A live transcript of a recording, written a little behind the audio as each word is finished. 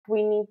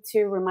we need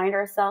to remind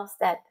ourselves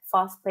that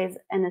FOSS plays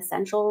an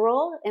essential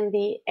role in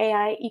the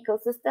AI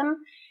ecosystem.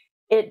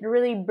 It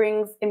really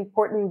brings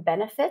important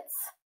benefits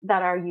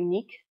that are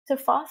unique to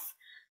FOSS.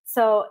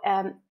 So,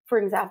 for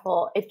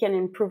example, it can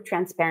improve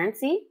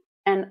transparency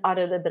and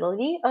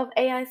auditability of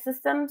AI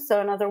systems. So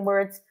in other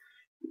words,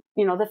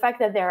 the fact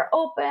that they're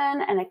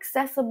open and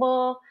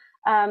accessible,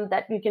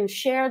 that you can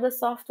share the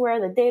software,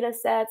 the data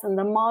sets, and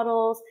the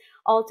models,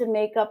 all to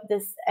make up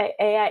this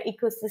AI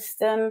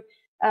ecosystem,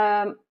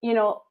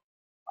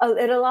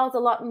 it allows a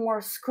lot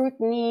more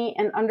scrutiny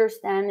and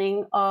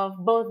understanding of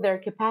both their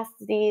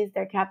capacities,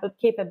 their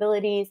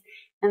capabilities,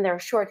 and their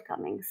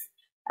shortcomings.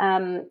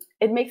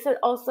 It makes it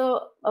also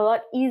a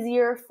lot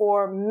easier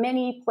for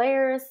many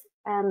players,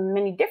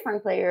 many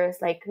different players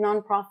like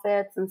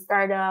nonprofits and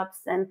startups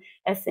and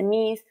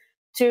SMEs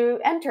to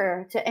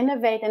enter, to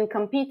innovate and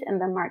compete in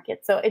the market.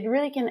 So it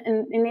really can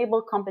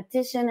enable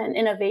competition and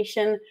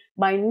innovation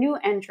by new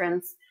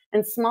entrants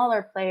and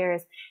smaller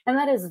players. And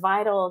that is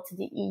vital to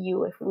the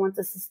EU if we want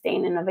to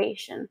sustain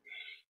innovation.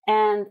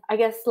 And I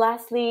guess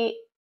lastly,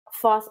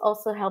 FOSS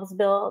also helps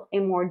build a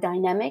more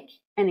dynamic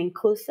and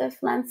inclusive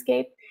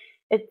landscape.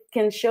 It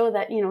can show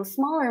that,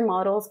 smaller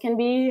models can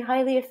be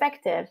highly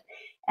effective.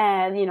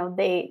 And,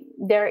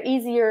 they're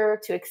easier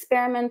to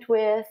experiment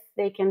with.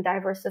 They can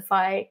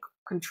diversify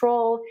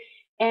control.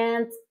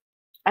 And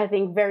I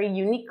think very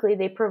uniquely,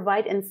 they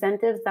provide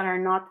incentives that are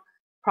not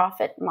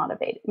profit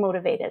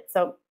motivated.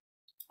 So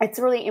it's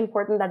really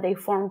important that they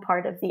form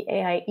part of the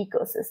AI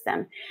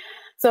ecosystem.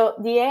 So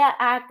the AI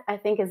Act, I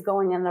think, is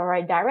going in the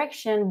right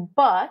direction,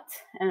 but,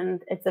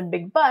 and it's a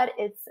big but,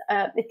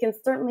 it can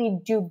certainly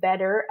do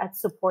better at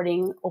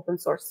supporting open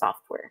source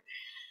software.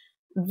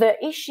 The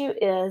issue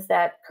is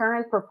that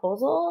current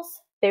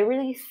proposals, they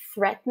really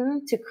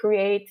threaten to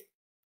create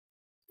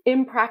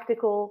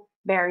impractical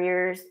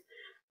barriers,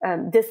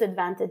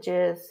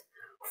 disadvantages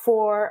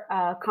for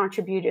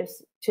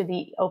contributors to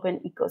the open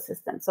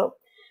ecosystem. So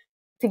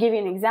to give you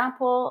an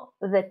example,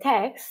 the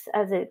text,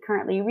 as it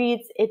currently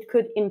reads, it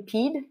could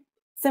impede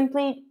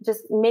simply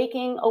just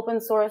making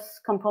open source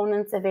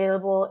components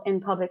available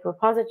in public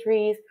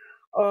repositories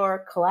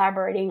or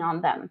collaborating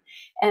on them.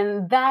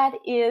 And that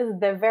is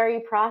the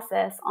very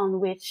process on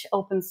which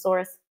open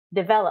source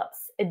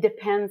develops. It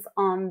depends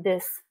on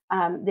this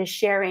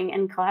sharing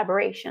and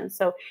collaboration.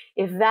 So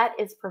if that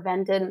is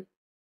prevented,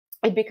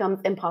 it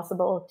becomes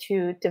impossible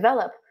to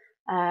develop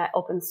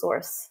open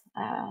source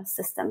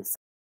systems.